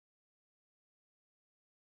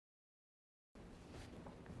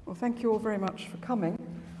Well, thank you all very much for coming.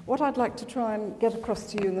 What I'd like to try and get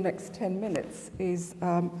across to you in the next 10 minutes is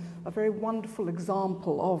a very wonderful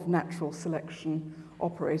example of natural selection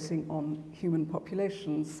operating on human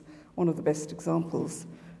populations, one of the best examples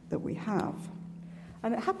that we have.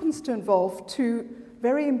 And it happens to involve two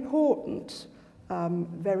very important,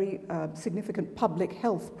 very significant public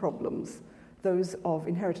health problems, those of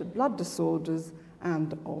inherited blood disorders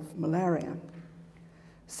and of malaria.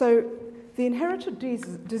 So the inherited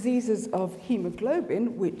diseases of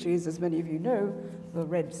hemoglobin, which is, as many of you know, the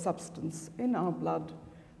red substance in our blood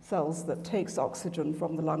cells that takes oxygen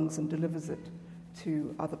from the lungs and delivers it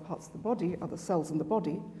to other parts of the body, other cells in the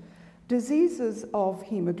body, diseases of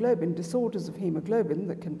hemoglobin, disorders of hemoglobin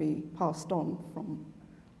that can be passed on from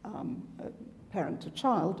parent to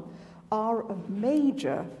child, are a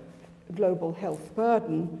major global health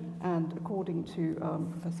burden, and according to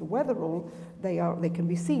Professor Weatherall, they can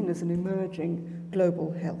be seen as an emerging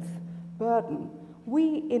global health burden.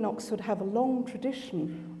 We in Oxford have a long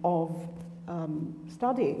tradition of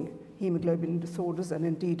studying hemoglobin disorders and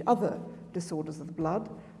indeed other disorders of the blood,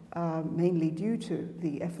 mainly due to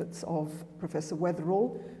the efforts of Professor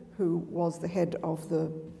Weatherall, who was the head of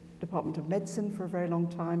the Department of Medicine for a very long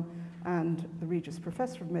time and the Regius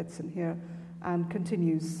Professor of Medicine here, and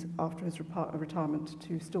continues after his retirement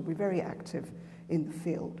to still be very active in the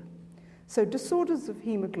field. So disorders of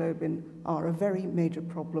hemoglobin are a very major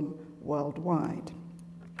problem worldwide.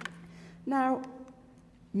 Now,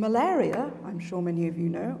 malaria, I'm sure many of you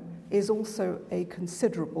know, is also a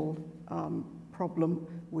considerable problem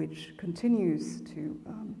which continues to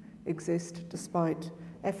exist despite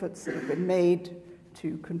efforts that have been made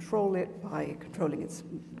to control it by controlling its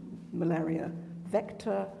malaria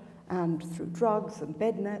vector and through drugs and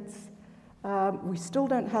bed nets. We still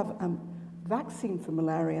don't have a vaccine for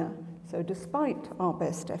malaria, so despite our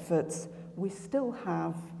best efforts, we still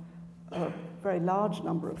have a very large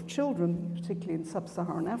number of children, particularly in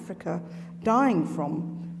sub-Saharan Africa, dying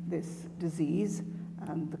from this disease,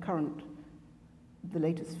 and the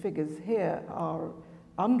latest figures here are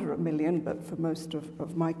under 1 million, but for most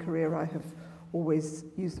of my career I have always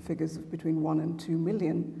used the figures of between 1 and 2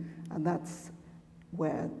 million, and that's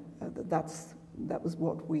where that was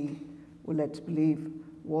what we were led to believe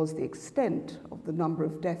was the extent of the number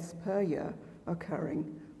of deaths per year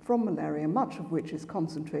occurring from malaria, much of which is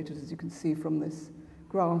concentrated, as you can see from this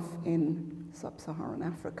graph, in sub-Saharan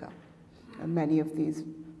Africa. And many of these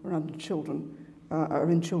are in children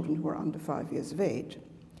who are under 5 years of age.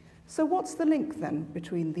 So what's the link then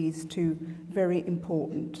between these two very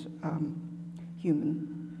important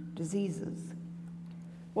human diseases?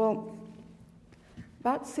 Well,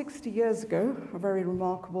 about 60 years ago, a very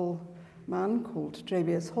remarkable man called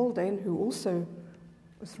J.B.S. Haldane, who also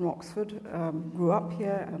was from Oxford, grew up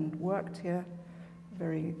here and worked here,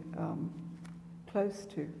 very close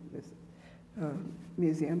to this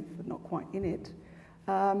museum, but not quite in it.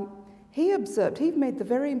 He made the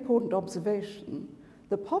very important observation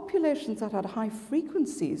that populations that had high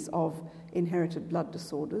frequencies of inherited blood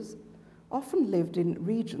disorders often lived in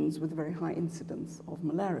regions with a very high incidence of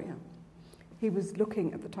malaria. He was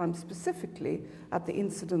looking at the time specifically at the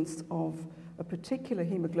incidence of a particular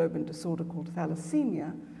hemoglobin disorder called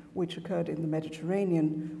thalassemia, which occurred in the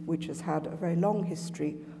Mediterranean, which has had a very long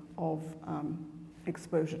history of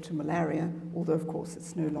exposure to malaria, although of course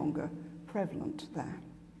it's no longer prevalent there.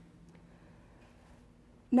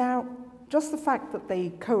 Now, just the fact that they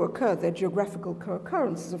co-occur, their geographical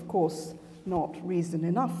co-occurrence, is of course not reason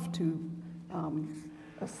enough to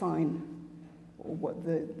assign or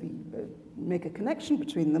make a connection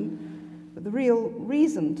between them, but the real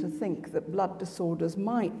reason to think that blood disorders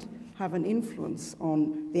might have an influence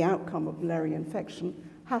on the outcome of malaria infection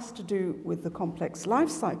has to do with the complex life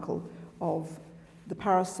cycle of the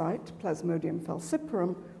parasite Plasmodium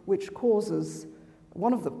falciparum, which is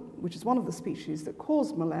one of the species that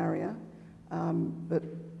cause malaria, but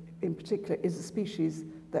in particular is a species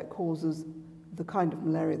that causes the kind of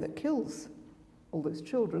malaria that kills all those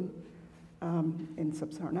children in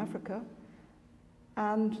sub-Saharan Africa.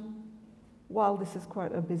 And while this is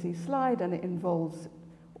quite a busy slide and it involves,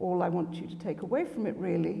 all I want you to take away from it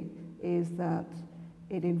really is that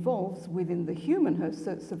it involves within the human host,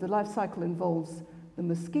 so the life cycle involves the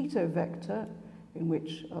mosquito vector, in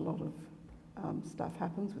which a lot of stuff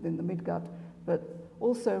happens within the midgut, but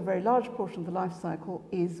also a very large portion of the life cycle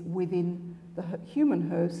is within the human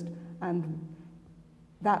host, and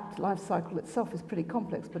that life cycle itself is pretty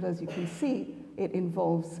complex, but as you can see, it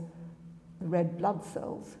involves the red blood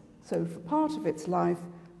cells. So for part of its life,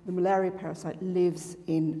 the malaria parasite lives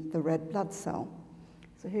in the red blood cell.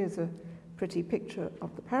 So here's a pretty picture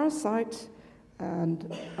of the parasite.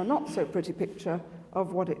 and a not so pretty picture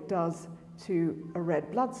of what it does to a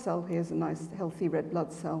red blood cell. Here's a nice healthy red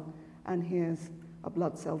blood cell, and here's a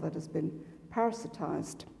blood cell that has been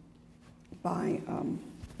parasitized by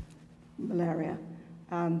malaria.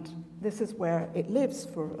 And this is where it lives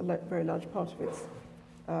for a very large part of its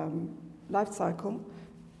life cycle.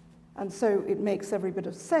 And so it makes every bit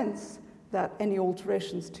of sense that any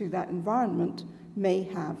alterations to that environment may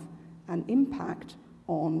have an impact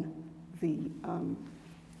on the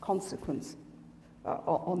consequence,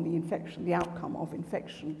 on the infection, the outcome of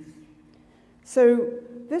infection. So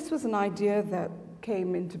this was an idea that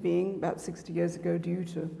came into being about 60 years ago due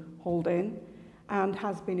to Haldane, and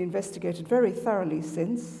has been investigated very thoroughly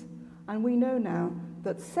since. And we know now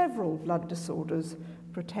that several blood disorders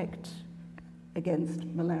protect against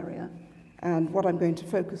malaria. And what I'm going to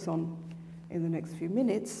focus on in the next few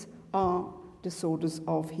minutes are disorders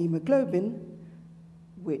of hemoglobin,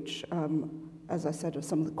 which, as I said, are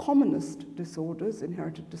some of the commonest disorders,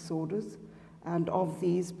 inherited disorders. And of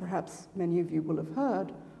these, perhaps many of you will have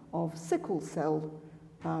heard of sickle cell,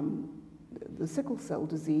 the sickle cell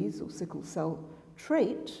disease or sickle cell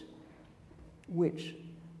trait, which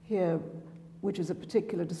is a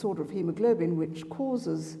particular disorder of hemoglobin which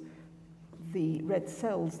causes the red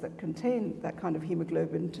cells that contain that kind of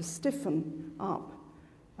hemoglobin to stiffen up,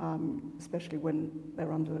 especially when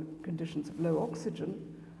they're under conditions of low oxygen.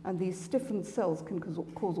 And these stiffened cells can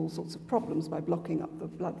cause all sorts of problems by blocking up the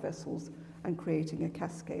blood vessels and creating a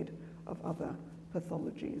cascade of other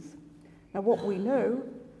pathologies. Now, what we know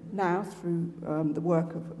now through the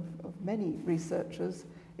work of many researchers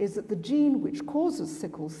is that the gene which causes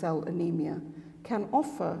sickle cell anemia can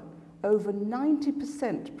offer over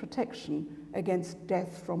 90% protection against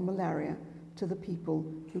death from malaria to the people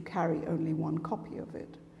who carry only one copy of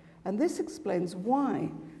it. And this explains why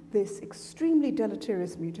this extremely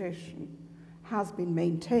deleterious mutation has been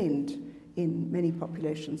maintained in many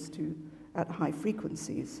populations at high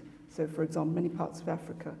frequencies. So, for example, many parts of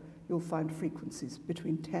Africa, you'll find frequencies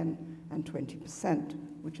between 10 and 20%,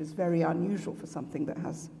 which is very unusual for something that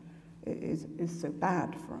is so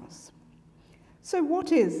bad for us. So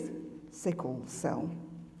what is sickle cell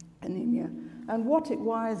anemia? And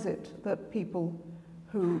why is it that people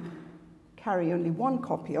who carry only one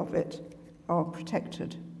copy of it are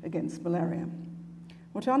protected against malaria?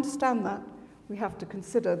 Well, to understand that, we have to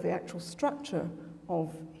consider the actual structure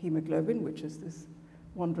of hemoglobin, which is this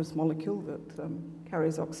wondrous molecule that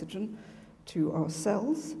carries oxygen to our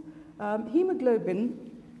cells.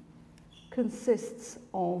 Hemoglobin consists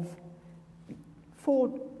of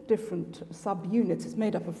 4 different subunits. It's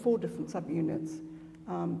made up of 4 different subunits,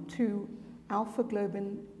 2 alpha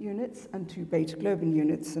globin units and 2 beta globin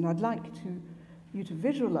units. And I'd like you to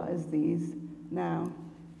visualize these now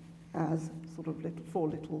as sort of 4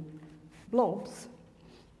 little blobs,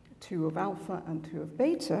 2 of alpha and 2 of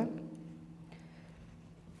beta.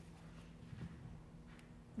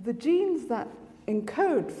 The genes that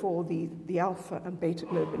encode for the alpha and beta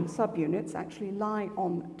globin subunits actually lie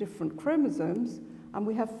on different chromosomes, and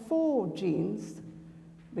we have 4 genes,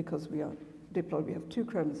 because we are diploid, we have 2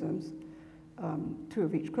 chromosomes, 2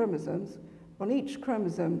 of each chromosomes. On each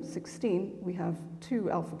chromosome 16, we have 2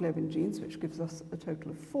 alpha globin genes, which gives us a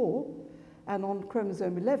total of 4. And on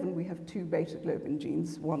chromosome 11, we have 2 beta globin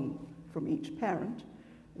genes, 1 from each parent,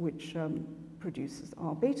 which produces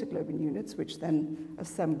our beta globin units, which then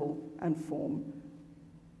assemble and form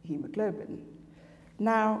hemoglobin.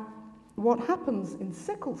 Now, what happens in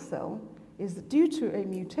sickle cell is that due to a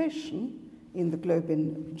mutation in the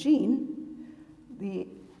globin gene, the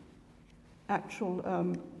actual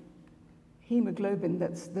hemoglobin,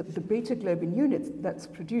 the beta globin unit that's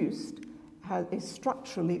produced is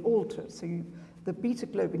structurally altered. So the beta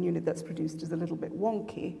globin unit that's produced is a little bit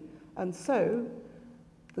wonky, and so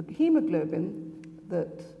the hemoglobin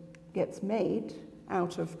that gets made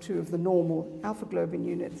out of 2 of the normal alpha globin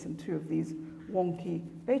units and 2 of these wonky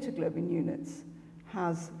beta globin units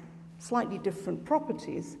has slightly different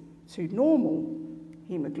properties to normal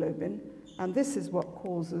hemoglobin, and this is what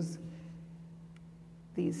causes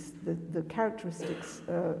the characteristics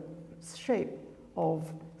shape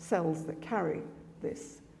of cells that carry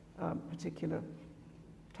this particular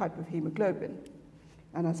type of hemoglobin.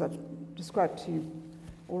 And as I've described to you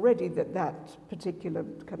already, that particular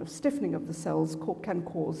kind of stiffening of the cells can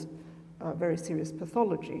cause very serious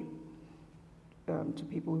pathology to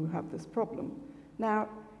people who have this problem. Now,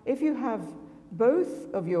 if you have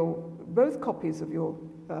both copies of your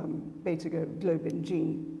beta globin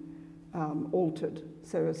gene altered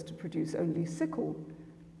so as to produce only sickle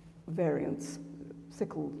variants,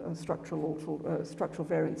 sickle structural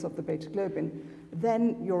variants of the beta globin,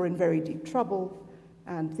 then you're in very deep trouble.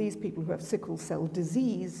 And these people who have sickle cell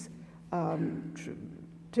disease,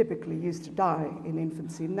 typically used to die in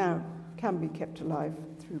infancy, now can be kept alive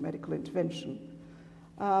through medical intervention.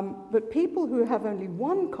 But people who have only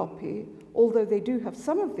one copy, although they do have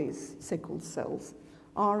some of these sickle cells,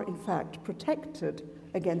 are in fact protected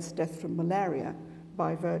against death from malaria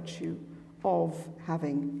by virtue of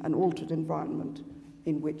having an altered environment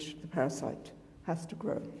in which the parasite has to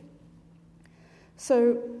grow.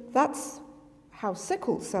 So that's how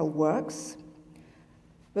sickle cell works.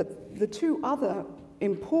 But the two other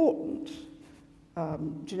important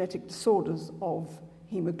genetic disorders of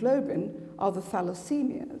hemoglobin are the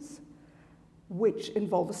thalassemias, which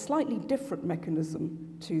involve a slightly different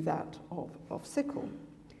mechanism to that of sickle.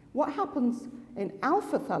 What happens in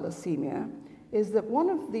alpha thalassemia is that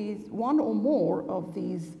one or more of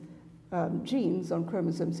these genes on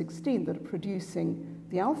chromosome 16 that are producing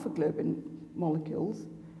the alpha globin molecules,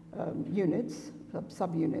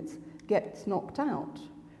 subunits, gets knocked out,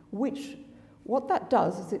 what that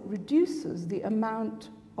does is it reduces the amount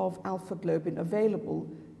of alpha globin available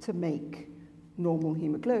to make normal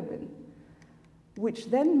hemoglobin, which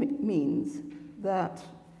then means that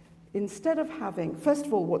instead of having, first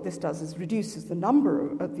of all, what this does is reduces the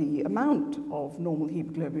amount of normal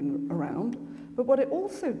hemoglobin around, but what it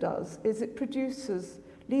also does is it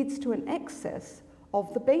leads to an excess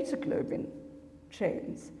of the beta globin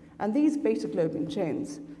chains. And these beta globin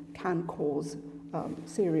chains can cause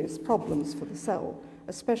serious problems for the cell,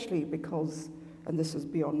 especially because, and this is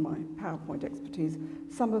beyond my PowerPoint expertise,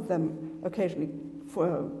 some of them occasionally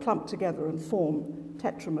clump together and form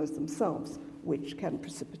tetramers themselves, which can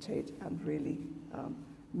precipitate and really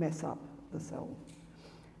mess up the cell.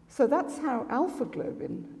 So that's how alpha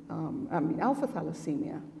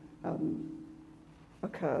thalassemia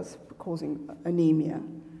occurs, causing anemia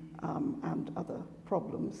and other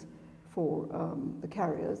problems for the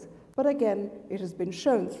carriers. But again, it has been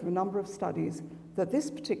shown through a number of studies that this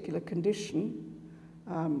particular condition,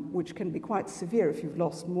 which can be quite severe if you've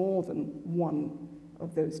lost more than one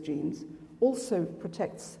of those genes, also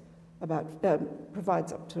provides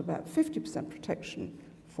up to about 50% protection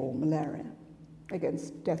for malaria,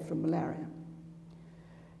 against death from malaria.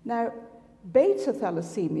 Now, beta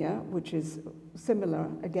thalassemia, which is similar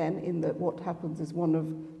again in that what happens is one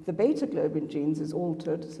of the beta globin genes is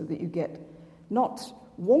altered so that you get not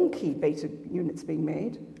wonky beta units being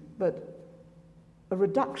made, but a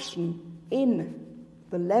reduction in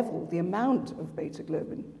the amount of beta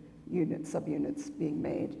globin subunits being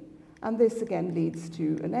made. And this again leads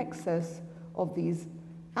to an excess of these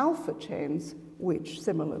alpha chains, which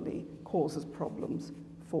similarly causes problems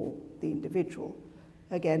for the individual.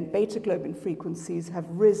 Again, beta globin frequencies have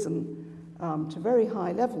risen to very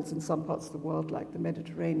high levels in some parts of the world, like the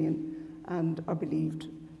Mediterranean, and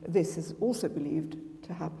this is also believed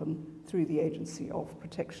to happen through the Agency of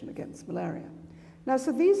Protection Against Malaria. Now,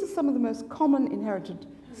 so these are some of the most common inherited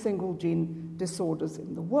single gene disorders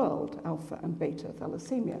in the world, alpha and beta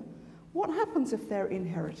thalassemia. What happens if they're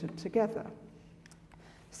inherited together?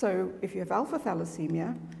 So if you have alpha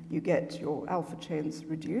thalassemia, you get your alpha chains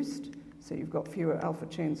reduced, so you've got fewer alpha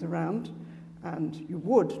chains around, and you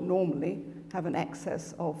would normally have an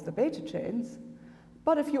excess of the beta chains.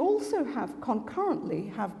 But if you also concurrently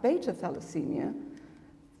have beta thalassemia,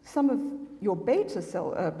 some of your beta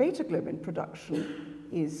globin production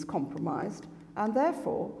is compromised, and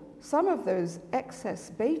therefore some of those excess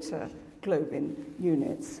beta globin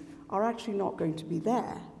units are actually not going to be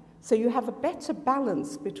there. So you have a better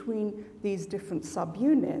balance between these different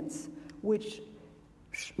subunits, which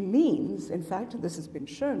means, in fact, and this has been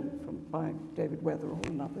shown by David Weatherall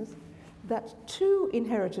and others, that two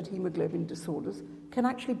inherited hemoglobin disorders can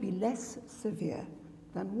actually be less severe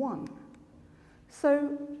than one.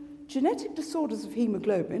 So genetic disorders of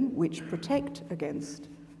hemoglobin, which protect against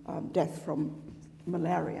death from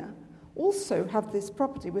malaria, also have this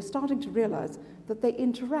property. We're starting to realize that they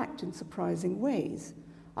interact in surprising ways.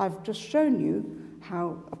 I've just shown you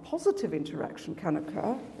how a positive interaction can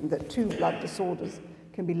occur, and that two blood disorders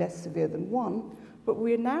can be less severe than one, but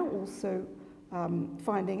we're now also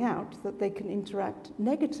finding out that they can interact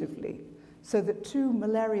negatively, so that two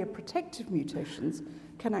malaria protective mutations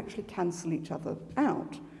can actually cancel each other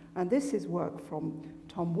out. And this is work from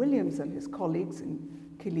Tom Williams and his colleagues in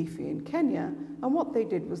Kilifi in Kenya, and what they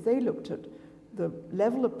did was they looked at the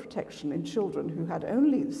level of protection in children who had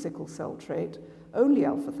only the sickle cell trait, only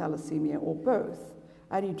alpha thalassemia, or both.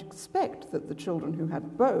 And you'd expect that the children who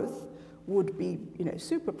had both would be,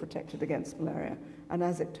 super protected against malaria. And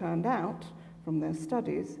as it turned out from their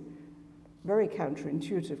studies, very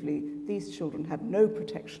counterintuitively, these children had no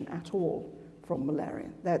protection at all from malaria.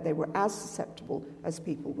 They were as susceptible as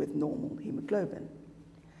people with normal hemoglobin.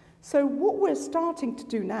 So what we're starting to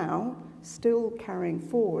do now, still carrying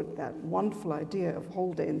forward that wonderful idea of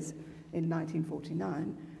Haldane's in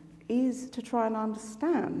 1949, is to try and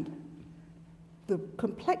understand the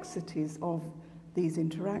complexities of these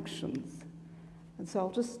interactions. And so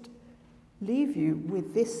I'll just leave you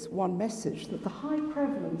with this one message, that the high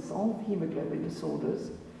prevalence of hemoglobin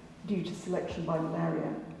disorders due to selection by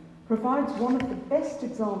malaria provides one of the best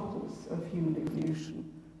examples of human evolution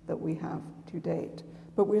that we have to date.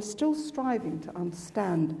 But we're still striving to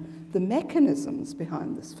understand the mechanisms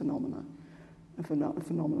behind this phenomenon,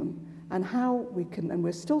 and how we can, and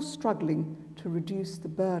we're still struggling to reduce the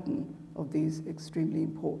burden of these extremely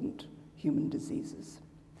important human diseases.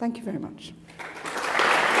 Thank you very much.